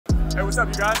Hey, what's up,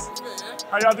 you guys? Good, man.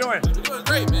 How y'all doing? We're doing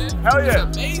great, man. Hell yeah.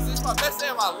 It's amazing. It's my best day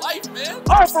of my life, man.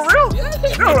 Oh, for real? Yeah.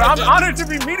 Dude, I'm honored to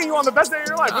be meeting you on the best day of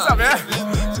your life. What's up, man?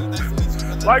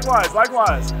 Likewise,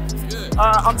 likewise. Good.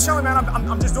 I'm chilling, man.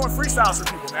 I'm just doing freestyles for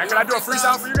people, man. Can I do a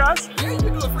freestyle for you guys? Yeah, you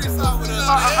can do a freestyle with us.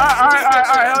 All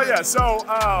right, hell yeah. So,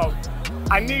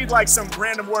 I need like some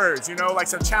random words, you know, like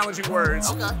some challenging words.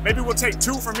 Okay. Maybe we'll take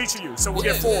 2 from each of you, so we'll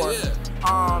get 4.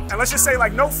 Yeah. And let's just say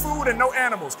like no food and no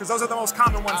animals, because those are the most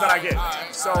common ones that I get.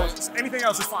 All right. Anything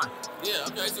else is fine. Yeah,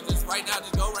 okay, so just right now,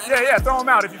 just go right Yeah, throw them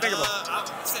out if you think of them.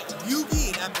 Yugi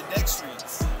and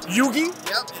ambidextrous. Yugi?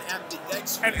 Yep, and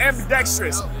ambidextrous. And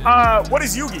ambidextrous. What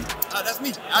is Yugi? That's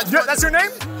me. That's your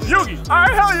name? Yugi. All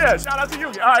right, hell yeah. Shout out to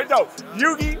Yugi. All right, dope.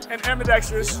 Yugi and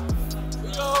ambidextrous.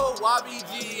 We go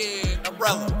YBG and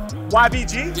Umbrella.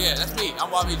 YBG? Yeah, that's me. I'm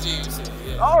YBG and shit.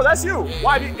 Yeah. Oh, that's you. Yeah,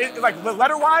 YB, like the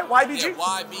letter Y? YBG?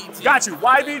 Yeah, YBG. Got you.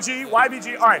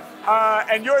 YBG. All right.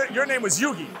 And your name was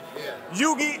Yugi. Yeah.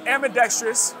 Yugi,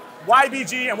 ambidextrous,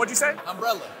 YBG, and what'd you say?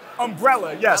 Umbrella.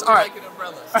 Umbrella, yes. I All right. like an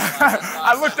umbrella. So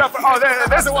I looked up. Oh,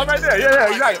 there's the one right there. Yeah,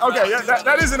 exactly. Okay, yeah,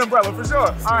 that is an umbrella for sure.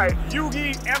 All right.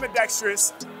 Yugi,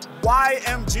 ambidextrous,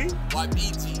 YMG?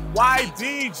 YBG.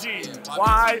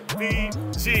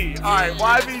 YBG. All right,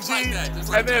 YBG, just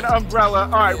like and then umbrella.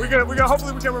 All right, we're gonna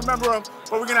hopefully we can remember them,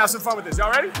 but we're gonna have some fun with this.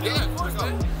 Y'all ready? Yeah, of course,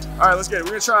 man. All right, let's get it.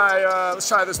 We're gonna try. Let's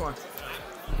try this one.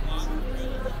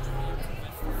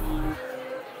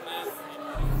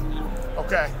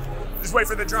 Okay. Just wait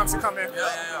for the drums to come in.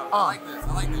 Yeah. I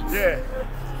like this.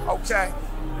 Yeah. Okay.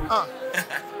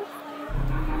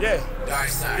 Yeah. Dark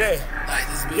side. Yeah. Light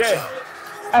this bitch Yeah. up.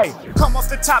 Hey, come off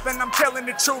the top and I'm killing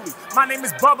it truly. My name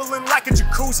is bubbling like a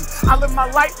jacuzzi. I live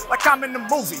my life like I'm in the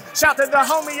movie. Shout to the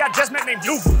homie I just met named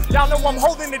Yugi. Y'all know I'm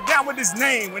holding it down with his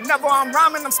name. Whenever I'm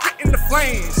rhyming, I'm spitting the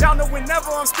flames. Y'all know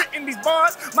whenever I'm spitting these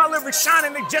bars, my lyrics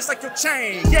shining, they just like your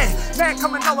chain. Yeah, man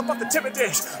coming all up off the tip of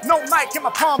this. No mic in my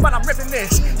palm, but I'm ripping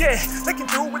this. Yeah, they can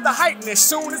do with the hypeness.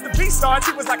 Soon as the beat starts,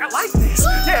 he was like, I like this.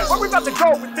 Yeah, where we about to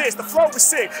go with this? The flow is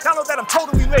sick. Y'all know that I'm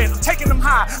totally lit. I'm taking them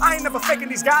high. I ain't never faking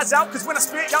these guys out, cause when I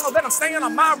spit, y'all know that I'm staying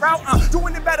on my route.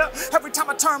 Doing it better every time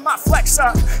I turn my flex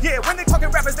up. Yeah, when they talking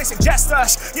rappers, they suggest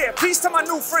us. Yeah, peace to my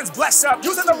new friends, bless up.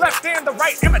 Using the left and the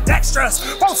right, ambidextrous.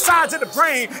 Both sides of the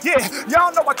brain. Yeah,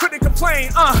 y'all know I couldn't complain.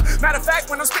 Matter of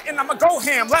fact, when I'm spitting, I'ma go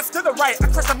ham. Left to the right, I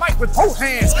press the mic with both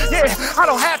hands. Yeah, I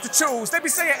don't have to choose. They be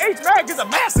saying H-Mack is a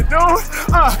master, dude.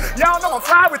 Y'all know I'm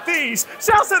fly with these.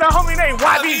 Shouts to the homie named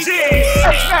YBG.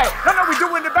 H-Mack, y'all know we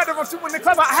doing it better. I'm doing it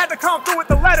clever. I had to come through with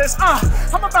the letters.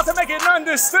 I'm about to make it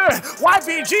understood.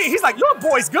 YBG, he's like, your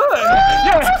boy's good.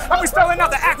 Yeah, I be spelling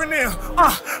out the acronym.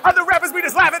 Other rappers, we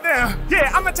just laugh at them.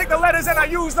 Yeah, I'ma take the letters and I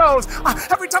use those.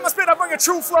 Every time I spit, I bring a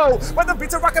true flow. Whether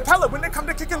beats or acapella, when they come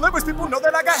to kicking lyrics, people know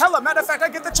that I got hella. Matter of fact, I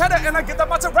get the cheddar and I get the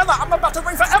mozzarella. I'm about to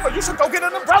reign forever. You should go get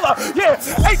an umbrella. Yeah,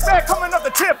 H-Mack coming up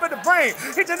the tip of the brain.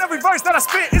 Each and every verse that I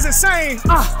spit is insane.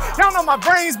 Y'all know my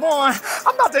brain's born.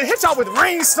 I'm about to hit y'all with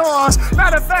rainstorms.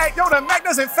 Matter of fact, yo, the Mack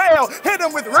doesn't fail. Hit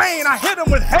him with rain, I hit him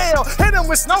with hail. Hit him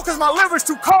with snow, cause my lyrics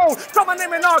too cold. Throw my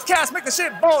name in all caps, make the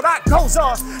shit bold. I goes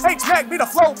off. H-Mack be the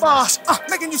flow boss.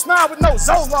 Making you smile with no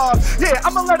Zoloft. Yeah,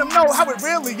 I'ma let them know how it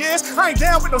really is. I ain't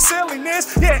down with no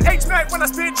silliness. Yeah, H-Mack when I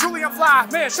spit, truly I'm fly.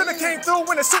 Man, shoulda came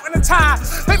through in a suit and a tie.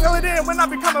 They fill it in when I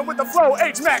be coming with the flow.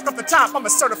 H-Mack off the top, I'm a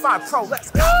certified pro.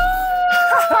 Let's go.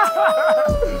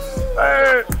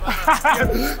 Hey.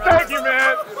 Thank you,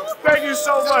 man. Thank you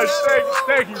so much.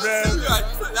 Thank you, man.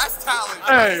 That's talent.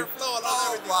 Hey. You're flowing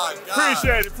all over my God.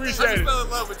 Appreciate it. I just fell in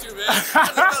love with you, man. I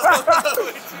just fell in love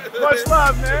with you. Much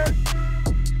love, man.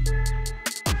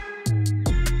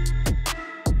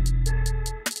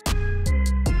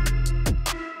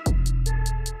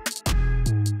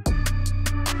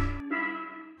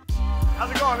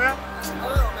 How's it going, man?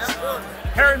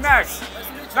 Harry Mack.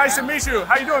 Nice to meet you.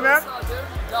 How you doing, man?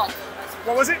 Duck.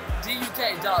 What was it?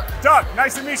 D-U-K, Duck. Duck.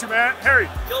 Nice to meet you, man. Harry.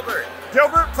 Gilbert.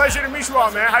 Gilbert, pleasure to meet you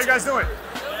all, man. How you guys doing?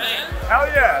 Hell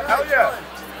yeah, hell yeah.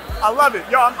 I love it.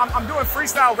 Yo, I'm doing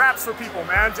freestyle raps for people,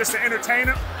 man, just to entertain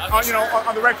them, you know,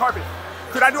 on the red carpet.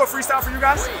 Could I do a freestyle for you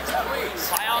guys? Please.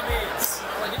 By all means.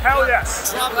 Hell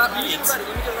yes. Drop that beat.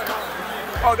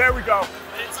 Oh, there we go.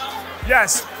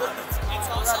 Yes.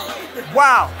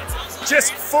 Wow.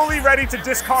 Just fully ready to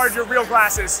discard your real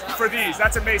glasses for these.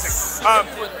 That's amazing.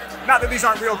 Not that these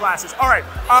aren't real glasses. All right.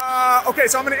 Okay,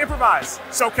 so I'm going to improvise.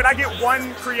 So can I get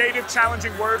one creative,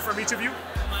 challenging word from each of you?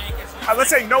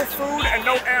 Let's say no food and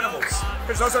no animals,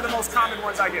 because those are the most common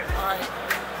ones I get. All right.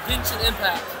 Genshin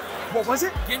Impact. What was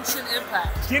it? Genshin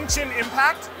Impact. Genshin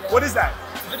Impact? Yeah. What is that?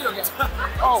 Video game.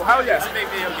 Oh, hell yeah. He's a big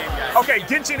video game guy. Okay,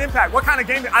 Genshin Impact. What kind of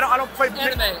game? I don't play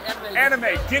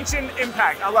Anime. Genshin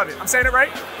Impact. I love it. I'm saying it right?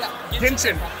 Yeah.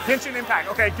 Genshin Impact.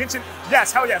 Okay, Genshin.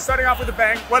 Yes, hell yeah. Starting off with a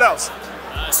bang. What else?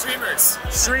 Streamers.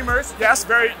 Streamers. Yes,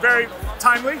 very, very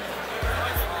timely.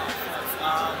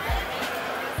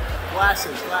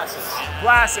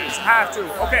 Glasses. Have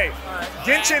to. Okay.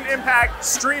 Genshin Impact,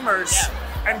 streamers,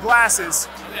 and glasses.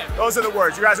 Those are the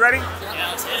words. You guys ready? Yeah,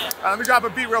 let's hit it. Let me drop a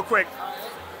beat real quick.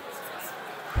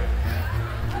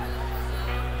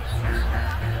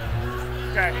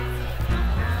 Okay.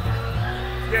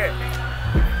 Yeah.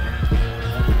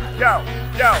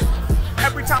 Yo.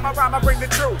 Every time I rhyme, I bring the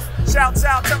truth. Shouts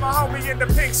out to my homie in the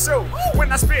pink suit.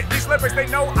 When I spit these lyrics, they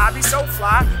know I be so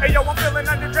fly. Hey yo, I'm feeling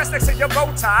underdressed next to your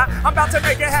bow tie. I'm about to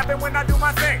make it happen when I do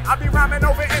my thing. I be rhyming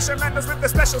over instrumentals with the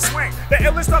special swing. The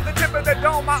illest off the tip of the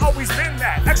dome, I always been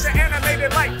that. Extra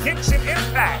animated like Genshin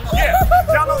Impact. Yeah,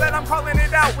 y'all know that I'm calling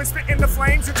it out when spitting the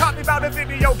flames. You taught me about a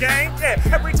video game. Yeah,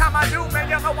 every time I do, man,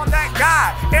 y'all know I'm that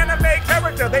guy. Anime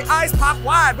character, they eyes pop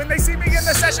wide. When they see me in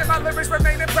the session, my lyrics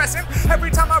remain impressive.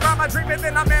 Every time I rhyme, I dream it,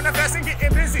 then I'm manifesting,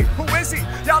 getting busy. Who is he?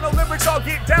 Y'all know lyrics all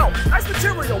get down. Nice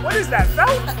material. What is that,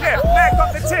 felt? Yeah, Mack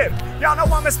off the tip. Y'all know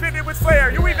I'ma spit it with flair.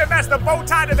 You even match the bow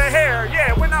tie to the hair.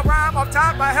 Yeah, when I rhyme off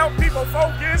top, I help people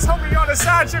focus. Homie on the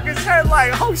side shook his head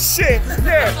like, oh shit.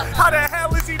 Yeah, how the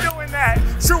hell is he doing that?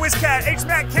 True as cat,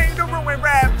 H-Mack came to ruin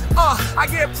rap. I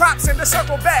get props in the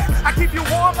circle back. I keep you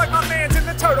warm like my man's in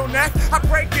the turtleneck. I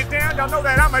break it down, y'all know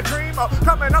that I'm a dreamer.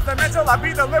 Coming up the mental, I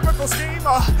be the lyrical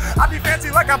schemer. I be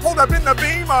fancy like I pulled up in the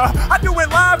beamer. I do it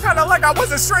live, kinda like I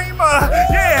was a streamer.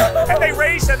 Yeah, and they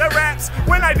rage to the raps.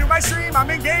 When I do my stream, I'm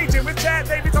engaging with chat.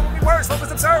 They be telling me words, so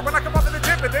it's absurd when I come up to the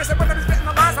tip of this. And when I'm spitting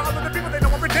the lines, all of the people, they know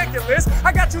I'm ridiculous.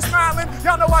 I got you smiling,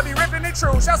 y'all know I be ripping it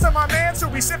true. Shouts to my man who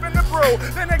be sipping the brew.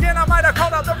 Then again, I might have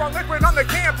called out the wrong liquid on the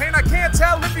campaign. I can't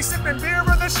tell if he's sipping beer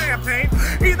or the champagne.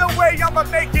 Either way, I'ma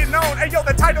make it known. Hey yo,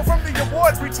 the title from the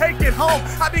awards, we take it home.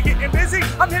 I be getting busy,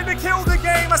 I'm here to kill the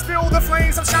game. I spill the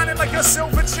flames, I'm shining like a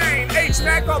silver chain.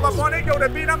 H-Mack all up on it, yo, the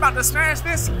beat, I'm about to smash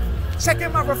this.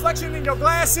 Checking my reflection in your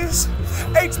glasses.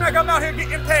 H-Mack, I'm out here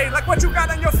getting paid. Like what you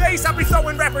got on your face, I be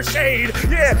throwing rapper shade.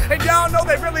 Yeah, and y'all know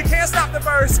they really can't stop the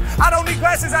verse. I don't need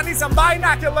glasses, I need some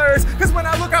binoculars. Cause when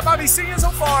I look up, I be seeing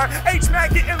so far.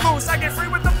 H-Mack getting loose, I get free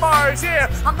with the bars. Yeah,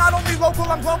 I'm not only local,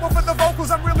 I'm global for the vocals.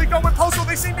 I'm really going postal,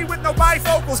 they see me with no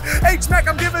bifocals. H-Mack,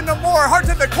 I'm giving them more. Heart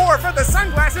to the core for the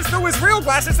sunglasses, through his real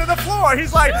glasses to the floor.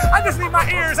 He's like, I just need my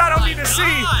ears, I don't need to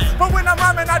see. But when I'm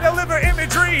rhyming, I deliver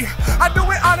imagery. I do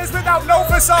it honest without no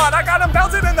facade. I got them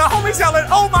bouncing and the homies yelling,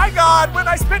 oh my God. When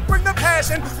I spit, bring the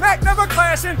passion. Mack never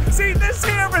clashing. See, this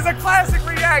here is a classic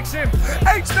reaction.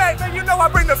 H-Mack, man, you know I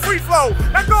bring the free flow.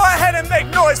 Now go ahead and make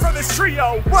noise for this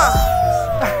trio.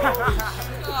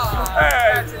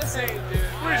 Hey.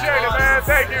 Appreciate it, man.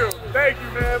 Thank you,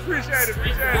 man. Appreciate it.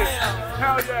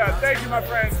 Hell yeah. Thank you, my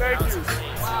friend. Thank you.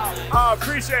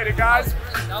 Appreciate it, guys.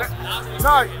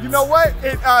 No, you know what?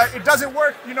 It doesn't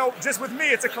work, you know, just with me.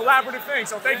 It's a collaborative thing.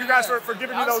 So thank you guys for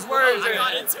giving me those words. I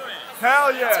got into it.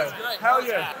 Hell yeah. Hell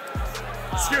yeah.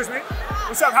 Excuse me.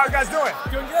 What's up? How you guys doing?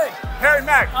 Doing good. Harry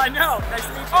Mack. I know. Nice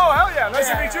to meet you. Oh, hell yeah. Nice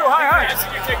to meet you. Hi. I've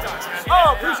seen your TikToks, man.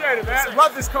 Oh, appreciate it, man.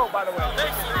 Love this coat, by the way.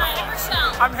 Hi,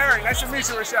 Rochelle. I'm Harry. Nice to meet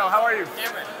you, Rochelle. How are you?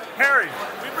 Cameron. Harry.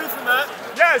 We briefly met.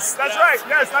 Yes, that's right.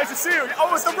 Yes, nice to see you.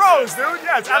 Oh, it's the Rose, dude.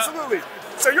 Yes, absolutely.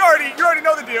 So you already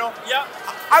know the deal. Yeah.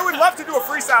 I would love to do a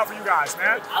freestyle for you guys,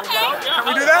 man. Okay. Can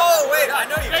we do that? Oh, wait, I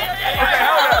know you. Okay,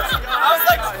 hell yeah. I was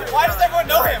like, why does everyone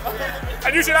know him?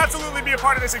 And you should absolutely be a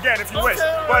part of this again if you wish.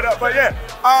 But yeah.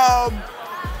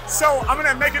 So I'm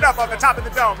gonna make it up off the top of the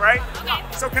dome, right? Okay.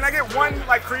 So can I get one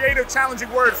like creative,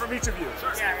 challenging word from each of you?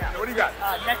 Yeah. What do you got?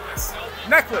 Necklace.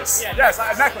 Necklace. Yeah, Yes,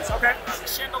 necklace. Okay.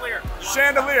 Chandelier.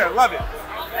 Chandelier. Love it.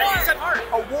 You said art.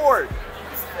 Award.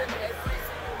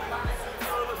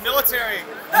 Military.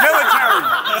 Military.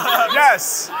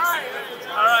 Yes.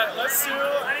 All right,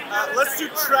 let's do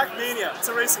Track Mania. It's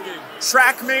a racing game.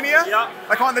 Track Mania? Yeah.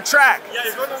 Like on the track. Yeah,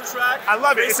 you're going on the track. I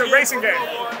love it. It's a racing game.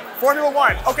 Formula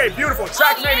One. Okay, beautiful.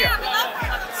 Track Oh, Mania. yeah, we love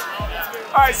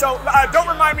that. All right, so don't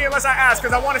remind me unless I ask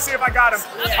because I want to see if I got him.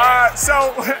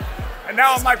 So, and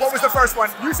now I'm like, what was the first one?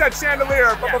 You said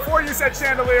chandelier, but before you said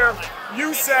chandelier,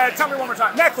 you said, tell me one more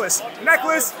time, necklace.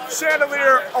 Necklace,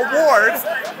 chandelier, award,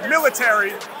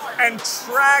 military, and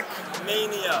track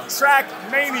Mania. Track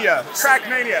Mania. Track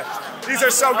Mania. These are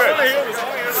so good.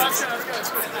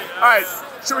 All right,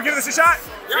 should we give this a shot?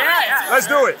 Yeah. Let's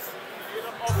do it.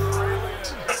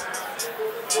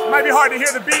 It might be hard to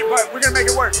hear the beat, but we're gonna make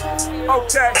it work.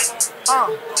 Okay,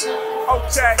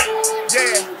 okay,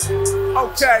 yeah,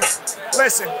 okay.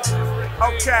 Listen.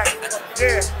 Okay.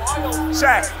 Yeah.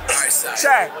 Check.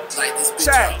 Check.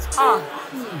 Check.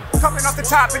 Coming off the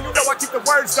top, and you know I keep the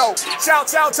words though.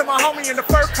 Shouts out to my homie in the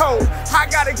fur coat. I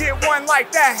gotta get one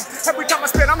like that. Every time I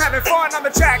spit, I'm having fun on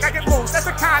the track. I get loose, that's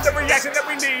the kind of reaction that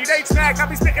we need. H-Mack, I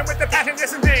be spitting with the passion,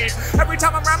 yes indeed. Every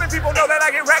time I'm rhyming, people know that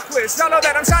I get reckless. Y'all know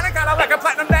that I'm shining kinda like a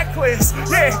platinum necklace.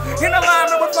 Yeah, in the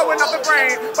line, we're flowing off the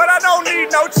brain. But I don't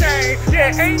need no chain. Yeah,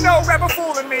 ain't no rapper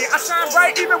fooling me. I shine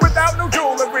bright even without no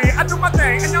jewelry. I do my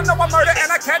thing, and y'all know I murder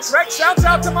and I catch wreck. Shouts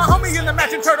out to my homie in the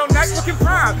matching turtleneck looking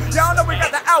prime. Y'all know we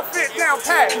got the outfit down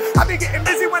pat. I be getting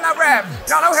busy when I rap.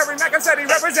 Y'all know Harry Mack, I said he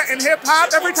representing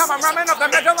hip-hop. Every time I'm rhyming up the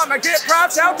metal, I'ma get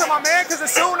props. Shout to my man, cause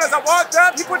as soon as I walked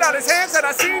up, he put out his hand, said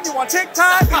I seen you on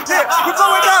TikTok. Yeah, we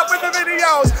blowing up with the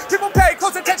videos. People pay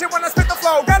close attention when I spit the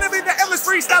flow. Gotta be the illest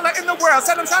freestyler in the world.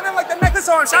 Said I'm shining like the necklace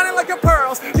or I'm shining like your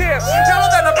pearls. Yeah, y'all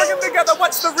know that I bring them together,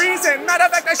 what's the reason? Matter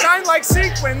of fact, I shine like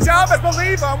sequins. Y'all best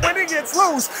believe I'm when it gets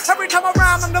loose. Every time I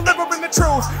rhyme, I'm delivering the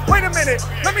truth. Wait a minute,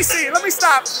 let me see, let me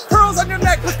stop. Pearls on your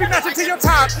neck, let's be matching to your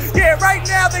top. Yeah, right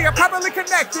now they are properly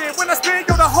connected. When I spin,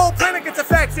 yo, the whole planet gets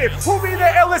affected. Who be the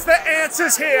illest? The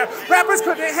answer's here. Rappers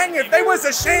couldn't hang if they was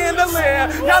a chandelier.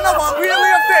 Y'all know I'm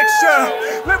really a fixture.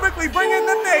 Lyrically bringing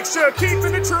the mixture.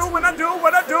 Keeping it true when I do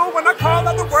what I do. When I call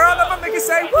out the world, I'ma make it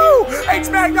say woo.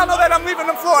 H-Mack, y'all know that I'm leaving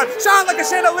them floored. Shine like a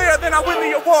chandelier, then I win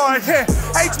the award. Yeah.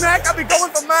 H-Mack, I be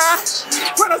going for mine.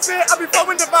 When I spit, I be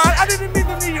flowing divine. I didn't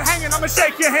even need you hanging, I'ma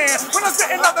shake your hand. When I'm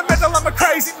spitting out the metal, I'm a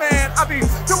crazy man. I be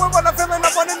doing what I'm feeling,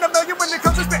 I'm one in a million. When it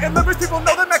comes to spitting lyrics, people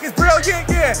know that Mack is brilliant,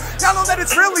 yeah. Y'all know that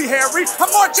it's really hairy.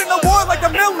 I'm marching the war like the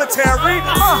military.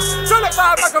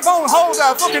 Certified microphone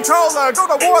holder, full controller. Go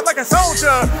to war like a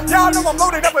soldier. Y'all know I'm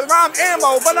loaded up with rhyme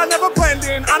ammo, but I never blend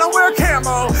in, I don't wear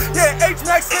camo. Yeah,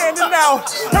 H-Mack standing out.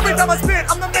 Every time I spit,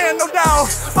 I'm the man, no doubt.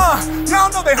 Y'all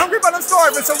know they hungry, but I'm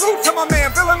starving. Salute to my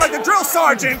man, feeling like a drill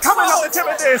sergeant. Coming out the tip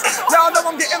of this. Y'all know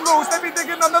I'm getting loose. They be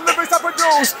digging on the lyrics I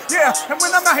produce. Yeah, and when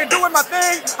I'm out here doing my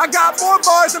thing, I got 4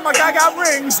 bars and my guy got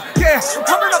rings. Yeah, I'm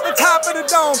coming up the top of the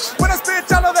dome. When I spit,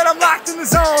 y'all know that I'm locked in the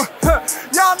zone.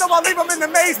 Y'all know I leave them in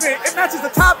amazement. It matches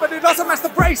the top, but it also matches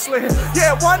the bracelet.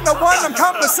 Yeah, 1-1, I'm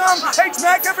cumbersome.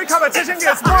 H-Mack, every competition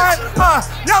gets won.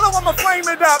 Y'all know I'ma flame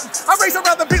it up. I race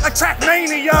around the beat like track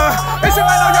mania. It's a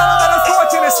man, y'all know that I'm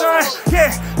fortunate, son.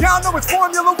 Yeah, y'all know it's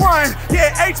Formula 1.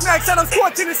 Yeah, H-Mack said I'm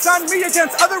fortunate, son. Me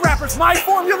against other rappers, my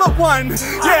Formula 1.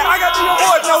 Yeah, I got the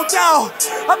award, no doubt.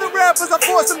 Other rappers, I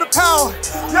force them to pound.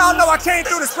 Y'all know I came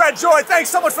through to spread joy. Thanks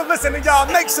so much for listening, y'all.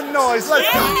 Make some noise. Let's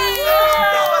go.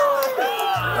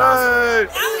 That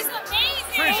was amazing.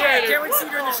 Appreciate it. Can't wait to see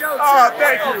you during the show. Oh,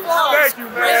 thank you. Thank you,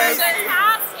 man.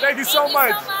 Fantastic. Thank you so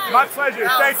much. My pleasure.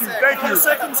 Thank you. Thank For the you.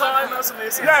 second time, that was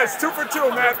amazing. Yes, 2 for 2,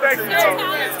 man. Thank you.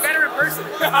 It's better in person.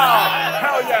 Oh,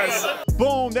 hell yes.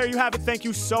 Boom, there you have it. Thank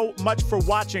you so much for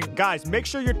watching. Guys, make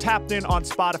sure you're tapped in on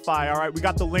Spotify, all right? We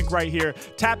got the link right here.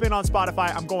 Tap in on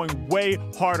Spotify. I'm going way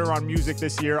harder on music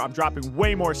this year. I'm dropping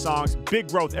way more songs. Big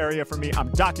growth area for me.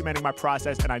 I'm documenting my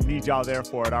process, and I need y'all there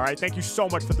for it, all right? Thank you so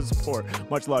much for the support.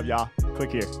 Much love, y'all.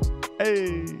 Click here.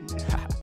 Hey.